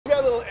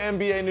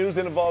NBA news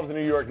that involves the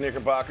New York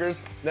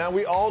Knickerbockers. Now,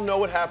 we all know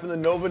what happened. The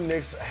Nova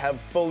Knicks have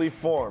fully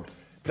formed.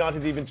 Dante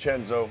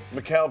DiVincenzo,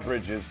 Mikal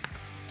Bridges,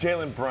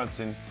 Jalen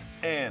Brunson,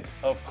 and,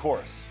 of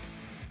course,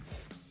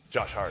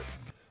 Josh Hart.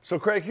 So,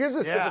 Craig, here's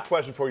a simple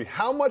question for you.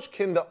 How much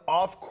can the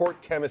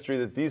off-court chemistry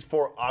that these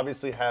four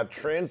obviously have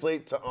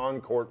translate to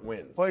on-court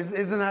wins? Well,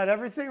 isn't that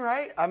everything,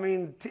 right? I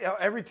mean,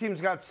 every team's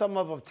got some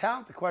level of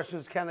talent. The question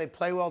is, can they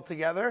play well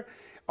together?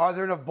 Are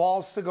there enough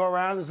balls to go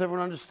around? Does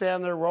everyone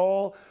understand their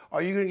role?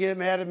 Are you going to get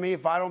mad at me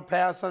if I don't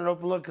pass on an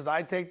open look because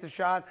I take the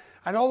shot?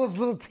 And all those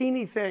little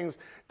teeny things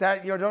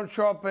that don't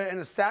show up in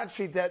a stat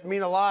sheet that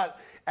mean a lot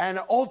and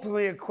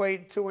ultimately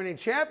equate to winning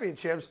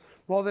championships.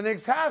 Well, the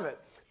Knicks have it.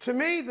 To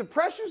me, the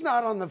pressure's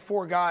not on the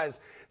four guys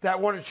that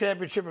won a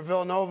championship at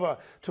Villanova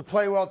to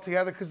play well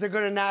together because they're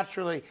going to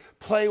naturally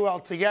play well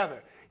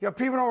together.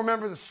 People don't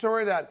remember the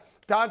story that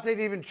Dante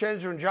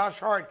DiVincenzo and Josh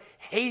Hart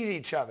hated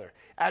each other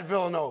at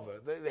Villanova.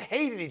 They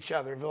hated each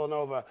other at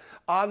Villanova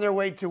on their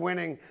way to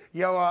winning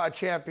a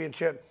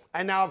championship.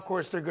 And now, of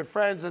course, they're good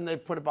friends and they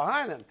put it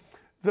behind them.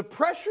 The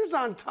pressure's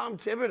on Tom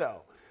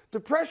Thibodeau. The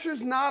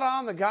pressure's not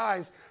on the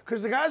guys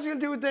because the guys are going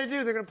to do what they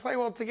do. They're going to play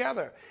well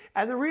together.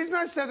 And the reason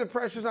I said the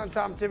pressure's on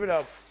Tom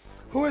Thibodeau,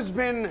 who has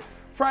been,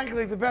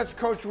 frankly, the best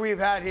coach we've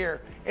had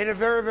here in a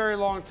very, very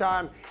long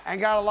time and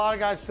got a lot of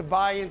guys to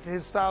buy into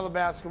his style of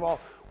basketball,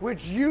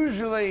 which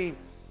usually,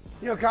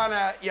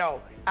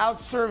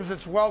 outserves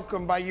its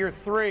welcome by year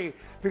 3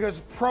 because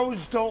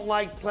pros don't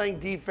like playing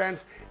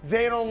defense.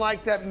 They don't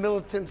like that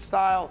militant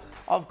style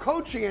of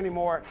coaching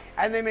anymore.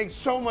 And they make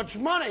so much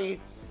money,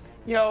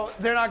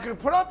 they're not going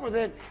to put up with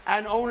it.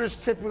 And owners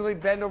typically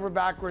bend over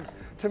backwards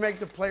to make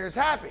the players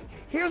happy.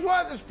 Here's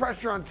why there's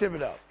pressure on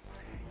Thibodeau.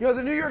 The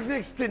New York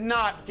Knicks did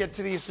not get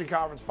to the Eastern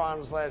Conference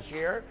Finals last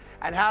year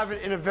and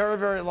haven't in a very,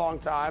 very long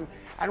time.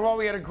 And while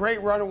we had a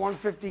great run of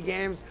 150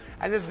 games,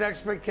 and there's an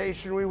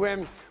expectation we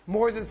win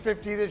more than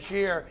 50 this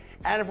year,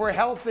 and if we're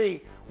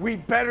healthy, we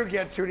better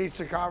get to an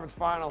Eastern Conference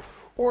Final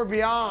or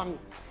beyond,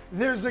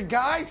 there's a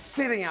guy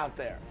sitting out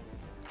there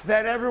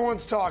that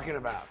everyone's talking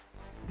about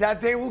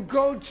that they will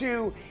go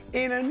to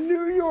in a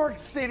New York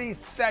City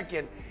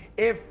second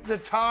if the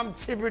Tom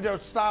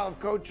Thibodeau style of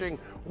coaching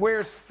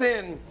wears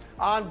thin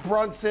on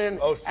Brunson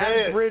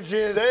and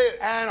Bridges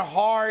and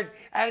Hart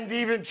and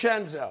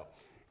DiVincenzo.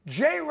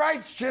 Jay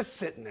Wright's just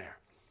sitting there.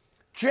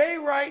 Jay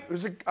Wright,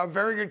 who's a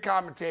very good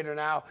commentator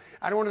now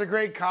and one of the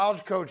great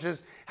college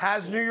coaches,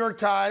 has New York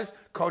ties,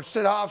 coached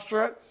at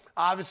Hofstra,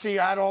 obviously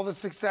had all the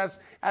success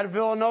at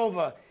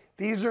Villanova.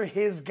 These are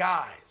his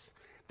guys.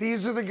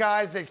 These are the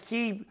guys that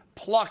he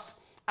plucked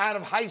out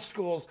of high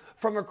schools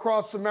from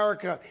across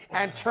America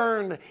and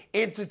turned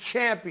into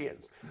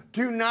champions.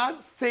 Do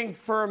not think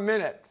for a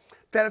minute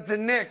that if the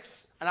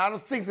Knicks, and I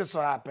don't think this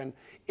will happen,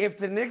 if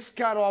the Knicks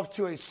got off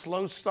to a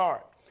slow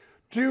start,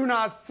 do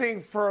not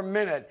think for a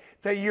minute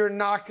that you're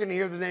not going to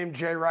hear the name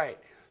Jay Wright.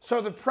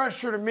 So the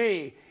pressure to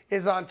me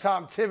is on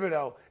Tom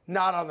Thibodeau,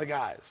 not on the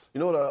guys. You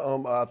know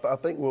what? I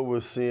think what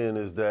we're seeing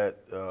is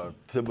that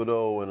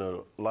Thibodeau and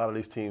a lot of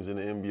these teams in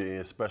the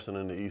NBA, especially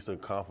in the Eastern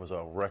Conference,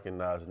 are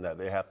recognizing that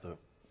they have to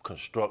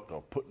construct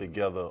or put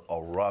together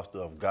a roster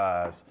of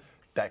guys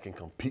that can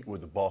compete with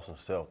the Boston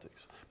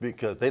Celtics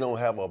because they don't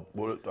have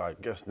I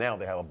guess now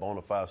they have a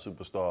bona fide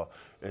superstar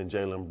in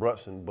Jalen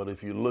Brunson. But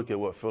if you look at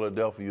what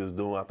Philadelphia is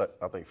doing,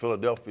 I think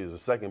Philadelphia is the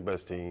second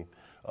best team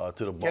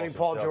to the Boston Celtics. Getting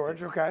Paul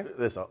George, okay.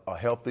 There's a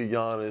healthy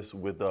Giannis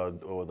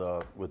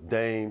with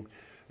Dame.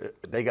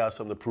 They got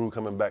something to prove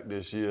coming back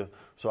this year.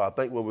 So I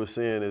think what we're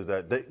seeing is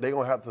that they're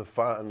going to have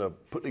to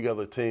put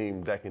together a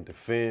team that can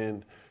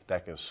defend,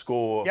 that can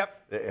score.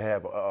 Yep. They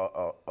have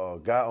a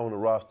guy on the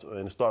roster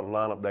in the starting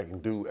lineup that can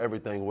do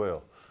everything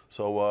well.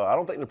 So I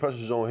don't think the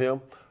pressure's on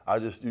him. I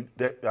just think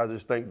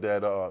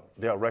that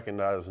they're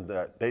recognizing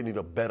that they need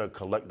a better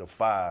collective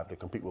five to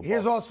compete with.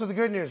 Here's Boston. also the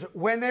good news.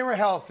 When they were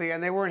healthy,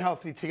 and they weren't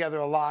healthy together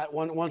a lot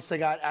once they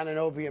got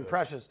Anunoby and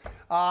Precious,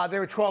 they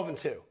were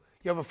 12-2.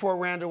 Before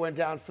Randall went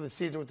down for the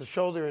season with the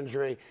shoulder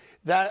injury.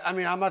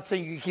 I'm not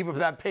saying you can keep up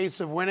that pace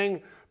of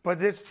winning, but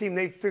this team,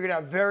 they figured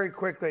out very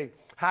quickly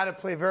how to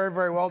play very,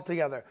 very well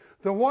together.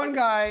 The one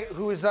guy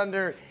who is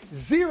under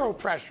zero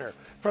pressure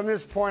from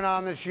this point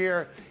on this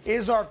year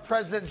is our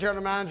president,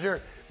 general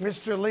manager,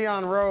 Mr.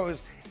 Leon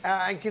Rose.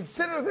 And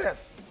consider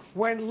this,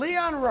 when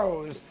Leon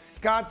Rose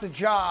got the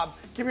job,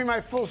 give me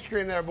my full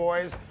screen there,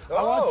 boys.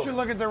 I want you to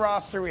look at the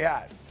roster we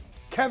had.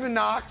 Kevin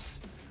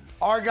Knox,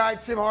 our guy,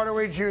 Tim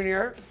Hardaway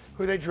Jr.,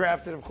 who they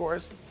drafted, of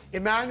course.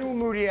 Emmanuel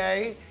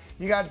Mudiay.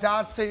 You got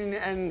Dotson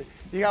and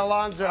you got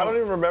Alonzo. I don't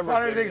even remember.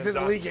 I don't think he's in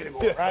the league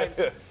anymore, right?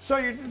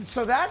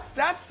 So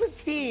that's the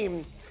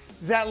team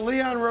that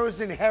Leon Rose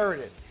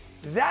inherited.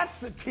 That's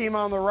the team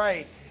on the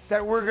right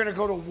that we're going to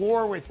go to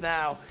war with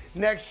now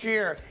next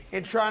year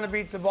in trying to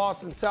beat the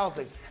Boston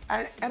Celtics.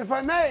 And if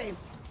I may,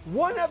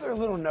 one other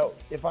little note,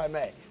 if I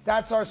may.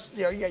 That's our,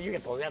 you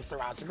get told, that's the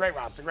roster, great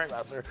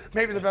roster.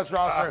 Maybe the best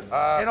roster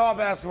in all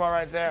basketball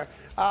right there.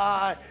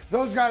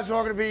 Those guys are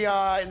all going to be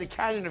in the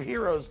Canyon of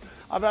Heroes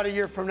about a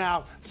year from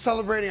now,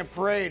 celebrating a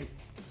parade.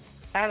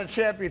 and a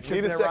championship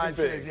Need a there, second Ryan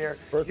pick. Shazier.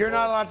 First You're of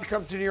not all- allowed to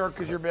come to New York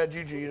because you're bad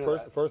juju. You know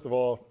that. First of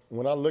all,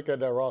 when I look at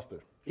that roster,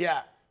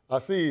 Yeah. I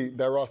see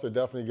that roster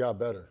definitely got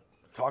better.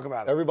 Talk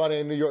about it. Everybody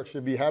in New York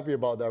should be happy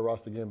about that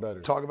roster getting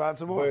better. Talk about it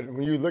some more. But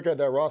when you look at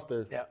that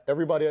roster, Yeah.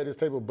 everybody at this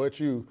table but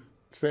you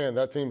saying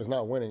that team is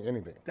not winning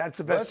anything. That's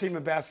the best team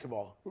in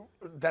basketball.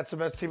 That's the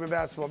best team in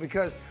basketball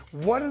because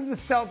what do the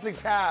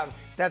Celtics have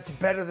that's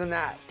better than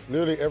that?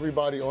 Literally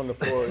everybody on the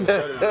floor is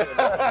better than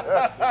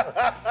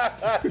that.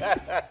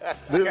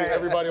 Literally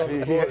everybody on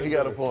the floor. He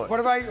got a point. What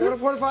if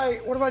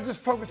I just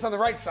focus on the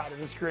right side of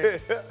the screen?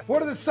 What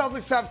do the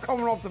Celtics have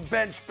coming off the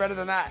bench better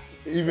than that?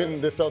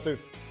 Even the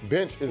Celtics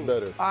bench is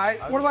better. All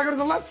right. What if I go to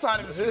the left side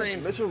of the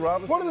screen? Mitchell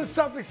Robinson. What do the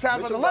Celtics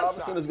have on the left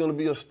Robinson side? is going to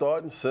be a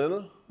starting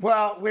center.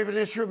 Well, we have an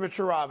issue with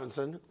Mitchell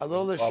Robinson. A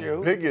little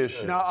issue. big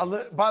issue.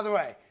 No, by the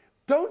way,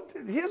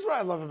 here's what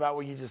I love about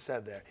what you just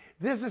said there.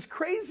 There's this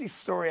crazy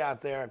story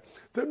out there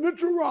that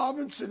Mitchell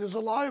Robinson is a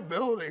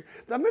liability.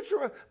 That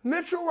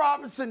Mitchell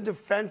Robinson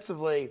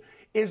defensively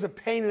is a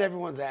pain in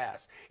everyone's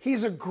ass.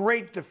 He's a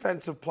great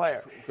defensive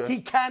player. Okay.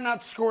 He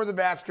cannot score the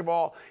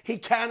basketball. He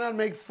cannot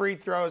make free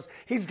throws.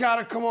 He's got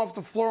to come off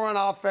the floor on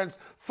offense.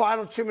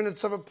 Final 2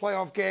 minutes of a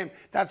playoff game,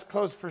 that's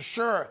close for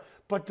sure.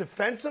 But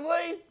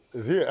defensively,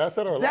 is he an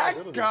asset or a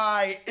liability? that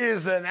guy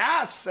is an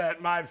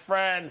asset, my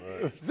friend.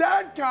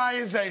 That guy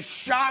is a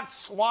shot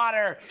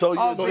swatter. So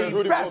of you- the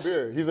Rudy best.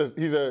 Gobert.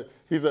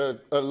 He's a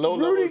low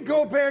Rudy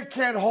level. Gobert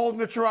can't hold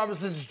Mitchell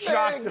Robinson's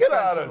jock Man, get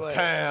out defensively. of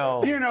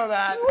town. You know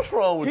that. What's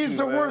wrong with He's you,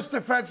 the man? worst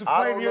defensive I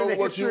player don't in know the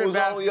what history you of was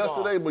on basketball.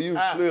 yesterday, but you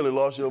clearly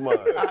lost your mind.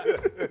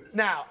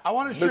 Now, I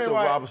want to show you Mitchell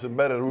why. Robinson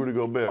better than Rudy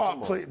Gobert. Oh,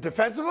 Come on. please.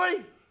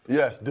 Defensively?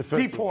 Yes,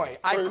 defensively. D-Point.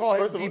 I call him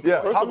First of all- D-Point.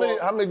 Yeah, First how of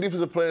all- many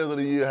defensive players of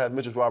the year have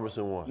Mitchell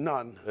Robinson won?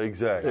 None.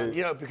 Exactly.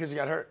 You know, because he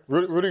got hurt.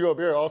 Rudy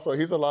Gobert also,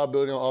 he's a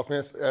liability on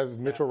offense as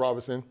Mitchell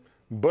Robinson,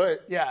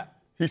 but Yeah.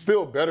 he's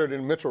still better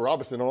than Mitchell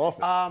Robinson on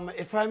offense.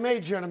 If I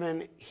may,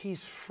 gentlemen,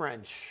 he's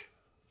French.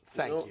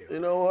 Thank you. You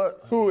know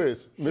what? Who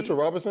is? Mitchell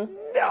Robinson?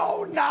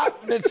 No,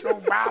 not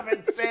Mitchell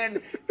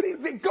Robinson.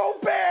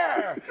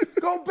 Gobert.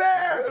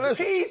 Gobert.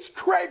 He's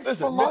Craig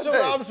Listen, Carton.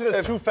 Mitchell Robinson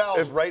has 2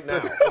 fouls right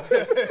now.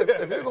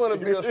 If you're going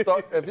to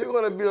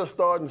be a a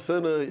starting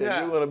center, Yeah. and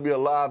you're going to be a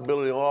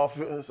liability on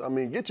offense, I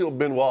mean, get your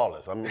Ben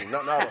Wallace. I mean,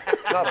 not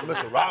a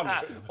Mitchell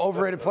Robinson.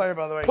 Overrated player,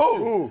 by the way.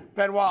 Who?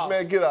 Ben Wallace.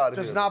 Man, get out of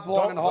here. Does not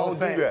belong in the Hall of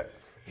Don't Fame. do that.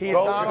 He's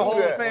Don't not a do Hall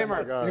that. of Famer.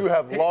 Oh my God. You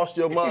have lost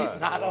your mind.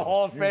 He's not a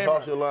Hall of You Famer.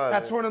 lost your line.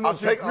 That's man. one of the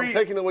most I'm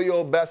taking away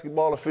your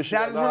basketball aficionado.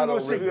 That is one of the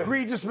most already.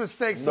 egregious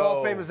mistakes the No, Hall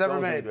of Fame has ever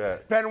don't do made.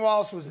 that. Ben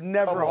Wallace was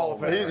never a Hall of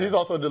Famer. He's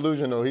also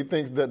delusional. He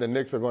thinks that the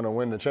Knicks are going to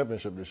win the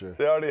championship this year.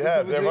 They already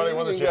have. They've already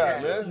won the Virginia guy,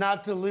 championship. It's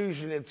not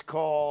delusion. It's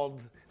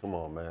called Come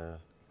on, man.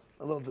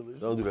 a little delusion.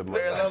 Don't do that.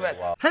 A little bit.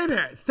 Wow. Hey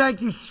there, thank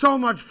you so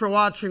much for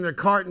watching The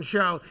Carton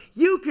Show.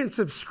 You can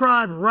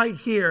subscribe right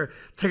here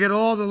to get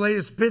all the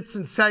latest bits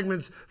and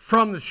segments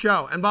from the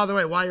show. And by the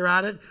way, while you're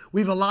at it,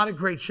 we have a lot of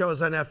great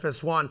shows on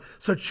FS1,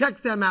 so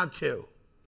check them out too.